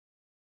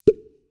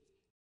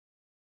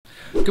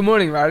Good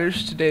morning,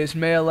 Riders. Today is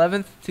May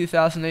 11th,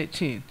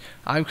 2018.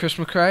 I'm Chris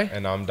McCrae.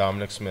 And I'm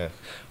Dominic Smith.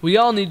 We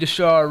all need to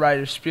show our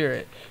rider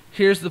spirit.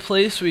 Here's the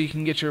place where you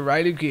can get your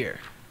rider gear.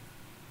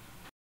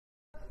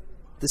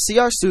 The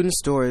CR Student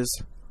Store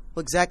is,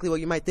 well, exactly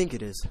what you might think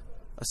it is.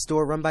 A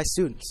store run by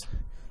students.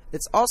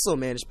 It's also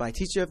managed by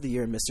Teacher of the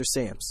Year, Mr.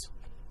 Sams.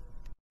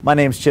 My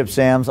name's Chip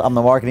Sams. I'm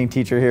the marketing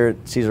teacher here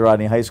at Cesar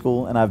Rodney High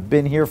School, and I've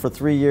been here for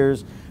 3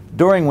 years,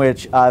 during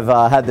which I've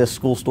had this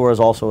school store as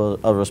also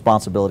a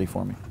responsibility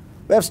for me.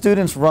 We have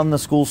students run the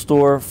school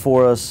store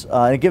for us,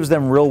 and it gives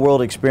them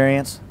real-world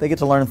experience. They get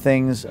to learn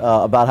things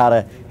about how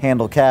to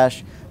handle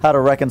cash, how to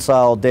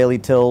reconcile daily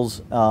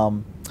tills,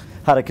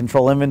 how to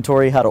control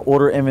inventory, how to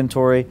order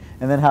inventory,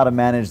 and then how to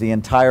manage the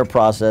entire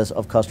process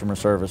of customer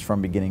service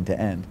from beginning to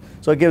end.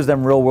 So it gives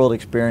them real-world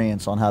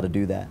experience on how to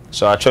do that.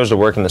 So I chose to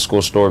work in the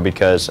school store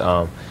because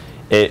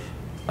it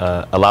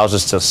allows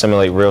us to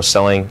simulate real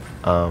selling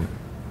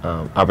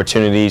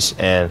opportunities,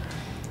 and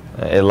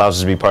it allows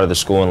us to be part of the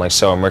school and like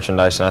sell our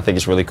merchandise. And I think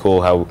it's really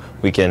cool how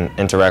we can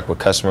interact with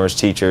customers,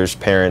 teachers,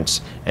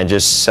 parents, and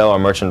just sell our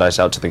merchandise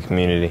out to the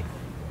community.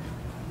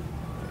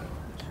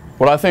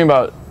 What I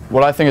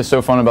think is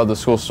so fun about the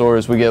school store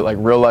is we get like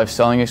real life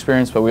selling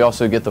experience, but we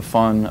also get the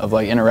fun of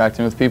like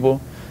interacting with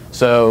people.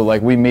 So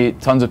like we meet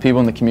tons of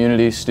people in the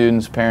community,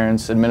 students,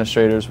 parents,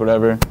 administrators,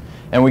 whatever,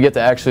 and we get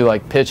to actually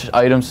like pitch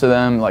items to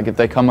them. Like if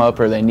they come up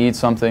or they need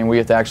something, we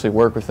get to actually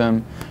work with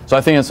them. So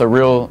I think it's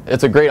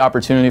a great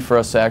opportunity for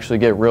us to actually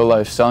get real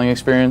life selling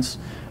experience,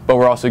 but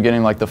we're also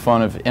getting like the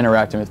fun of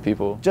interacting with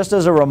people. Just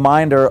as a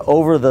reminder,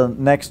 over the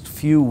next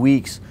few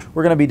weeks,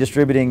 we're going to be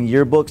distributing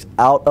yearbooks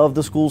out of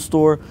the school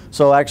store.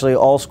 So actually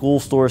all school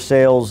store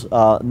sales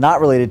not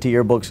related to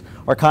yearbooks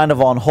are kind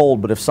of on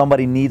hold, but if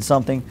somebody needs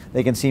something,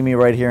 they can see me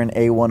right here in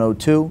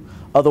A102.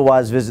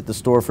 Otherwise, visit the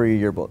store for your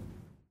yearbook.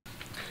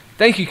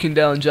 Thank you,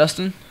 Kendall and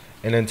Justin.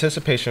 In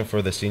anticipation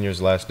for the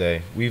seniors' last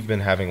day, we've been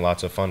having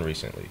lots of fun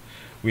recently.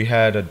 We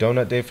had a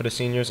donut day for the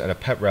seniors and a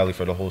pep rally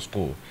for the whole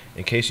school.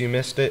 In case you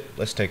missed it,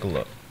 let's take a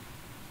look.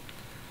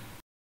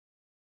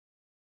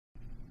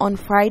 On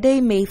Friday,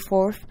 May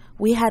 4th,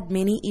 we had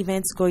many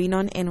events going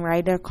on in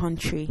Rider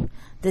Country.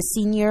 The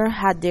senior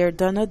had their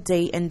donut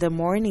day in the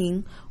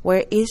morning,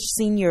 where each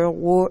senior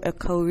wore a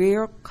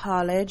career,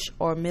 college,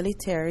 or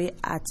military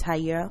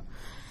attire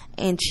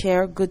and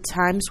shared good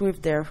times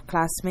with their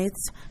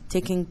classmates,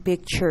 taking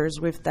pictures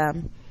with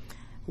them.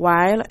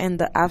 While in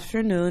the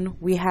afternoon,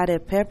 we had a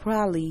pep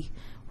rally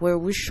where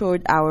we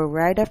showed our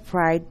rider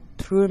pride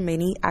through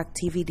many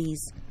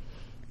activities.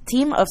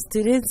 Team of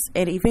students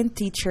and even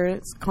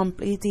teachers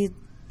competed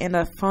in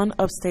a fun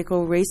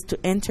obstacle race to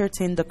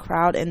entertain the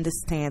crowd in the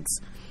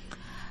stands.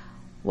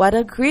 What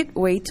a great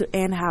way to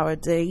end our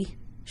day,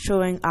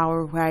 showing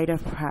our rider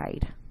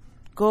pride.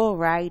 Go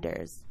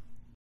Riders!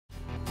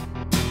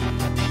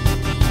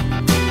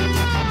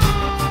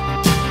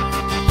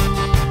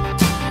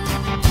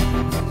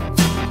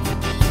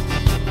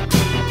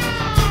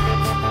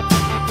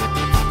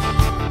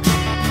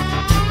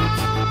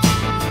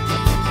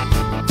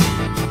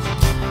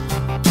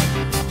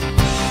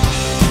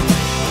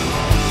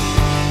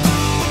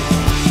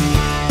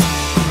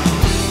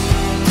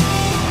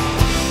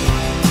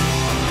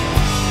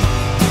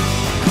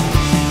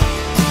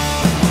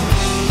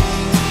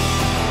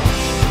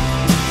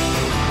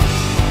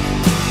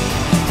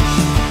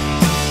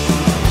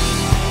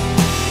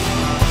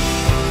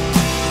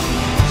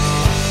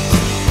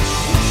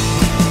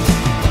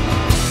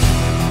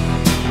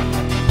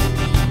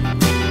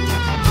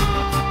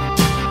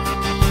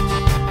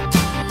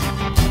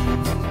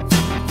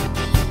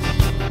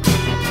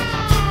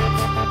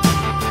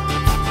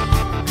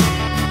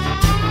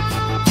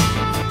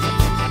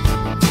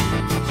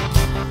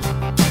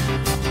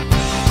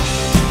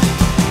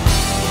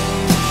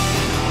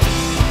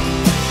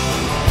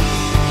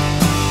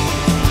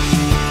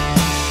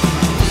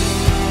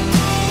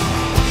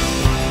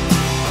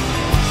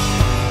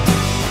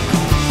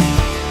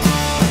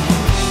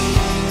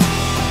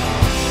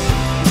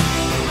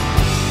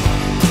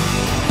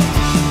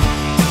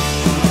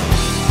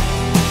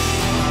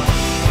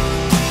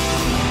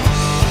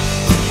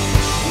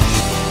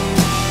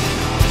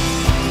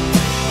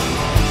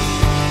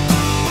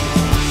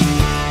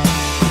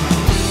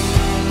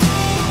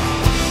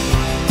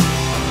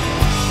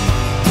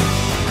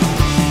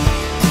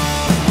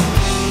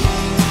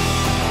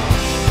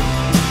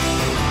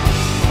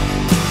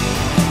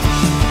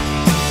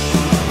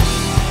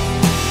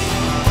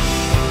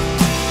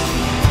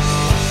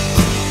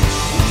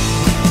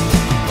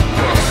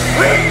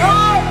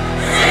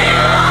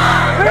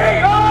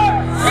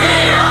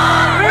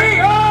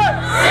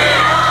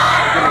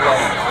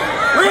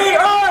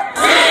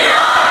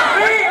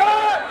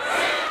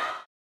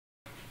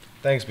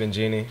 Thanks,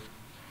 Benjini.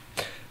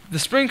 The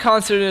spring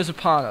concert is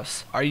upon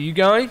us. Are you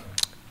going?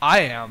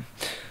 I am.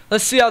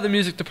 Let's see how the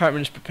music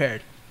department is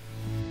prepared.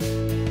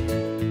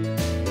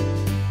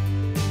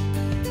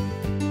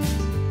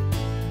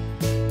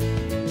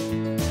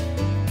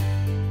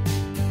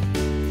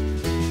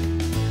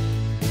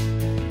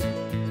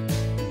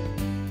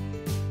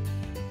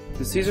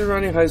 The Caesar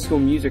Ronnie High School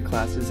music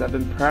classes have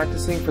been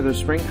practicing for their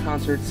spring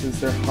concert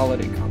since their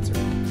holiday concert.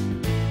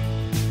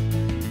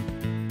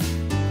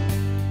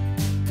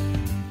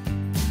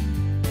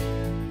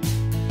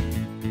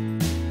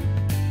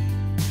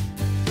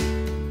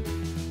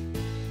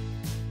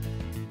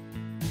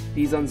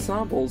 These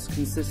ensembles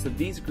consist of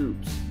these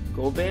groups: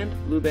 Gold Band,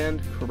 Blue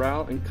Band,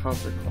 Chorale, and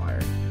Concert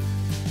Choir.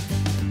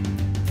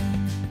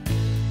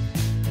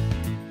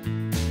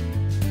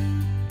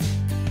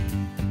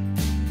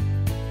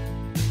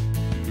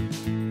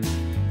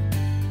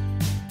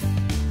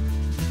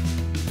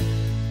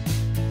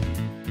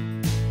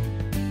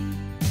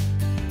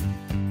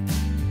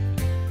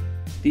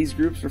 These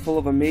groups are full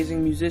of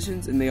amazing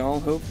musicians, and they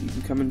all hope you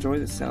can come enjoy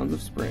the sounds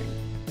of spring.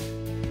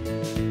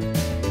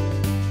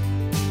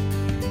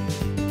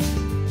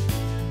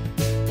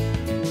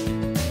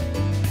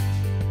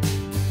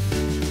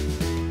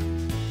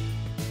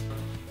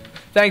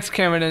 Thanks,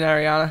 Cameron and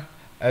Ariana.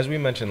 As we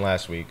mentioned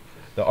last week,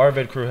 the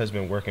RVED crew has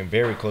been working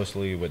very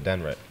closely with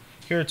DNREC.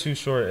 Here are 2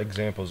 short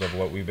examples of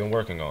what we've been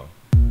working on.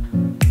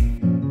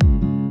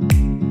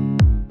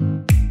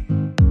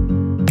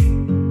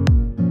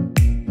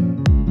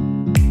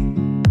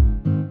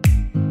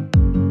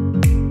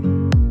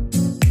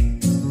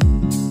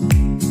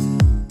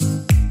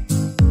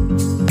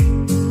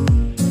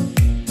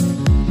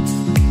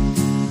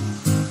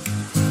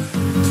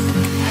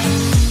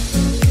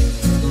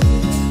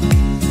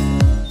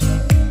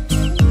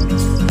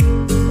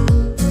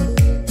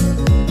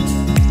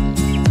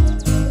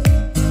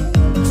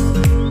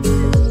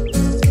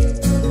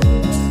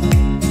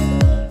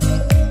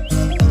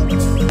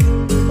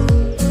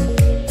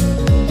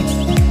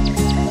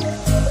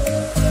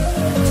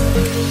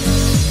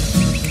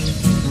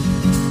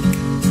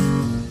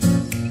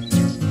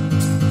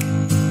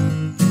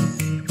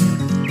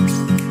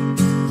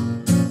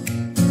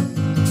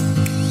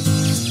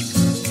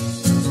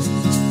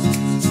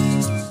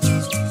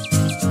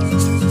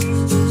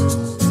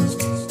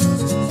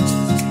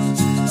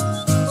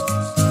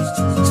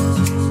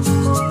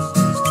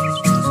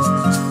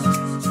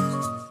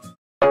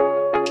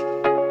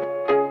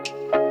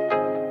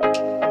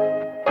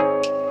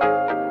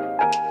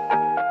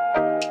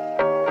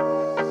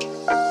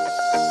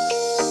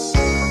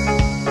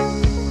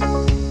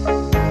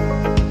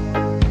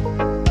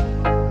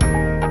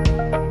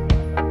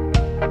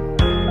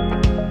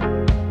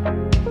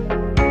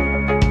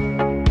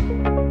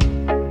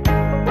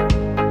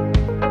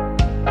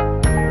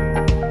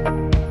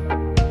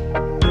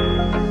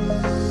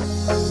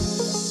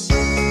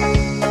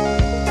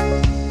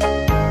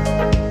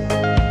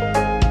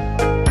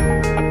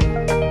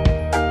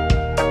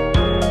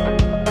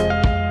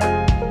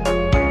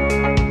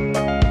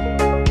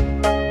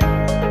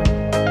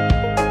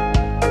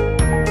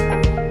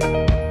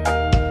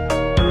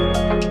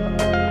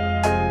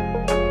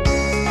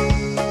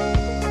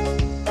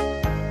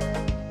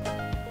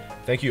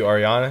 Thank you,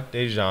 Ariana,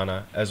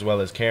 Dejana, as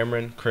well as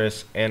Cameron,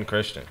 Chris, and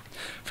Christian.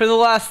 For the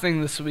last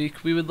thing this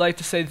week, we would like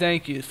to say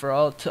thank you to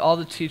all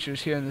the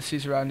teachers here in the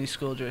Caesar Rodney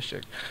School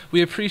District.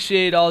 We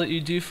appreciate all that you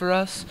do for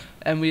us,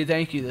 and we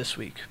thank you this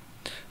week.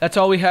 That's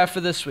all we have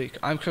for this week.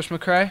 I'm Chris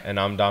McCrae. And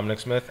I'm Dominic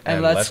Smith.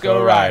 And let's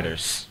go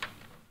Riders.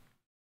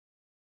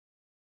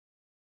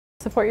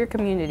 Support your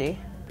community.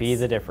 Be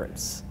the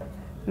difference.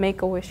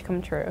 Make a wish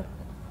come true.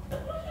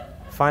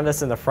 Find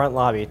us in the front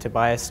lobby to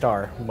buy a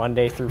star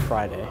Monday through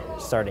Friday,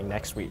 starting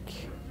next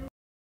week.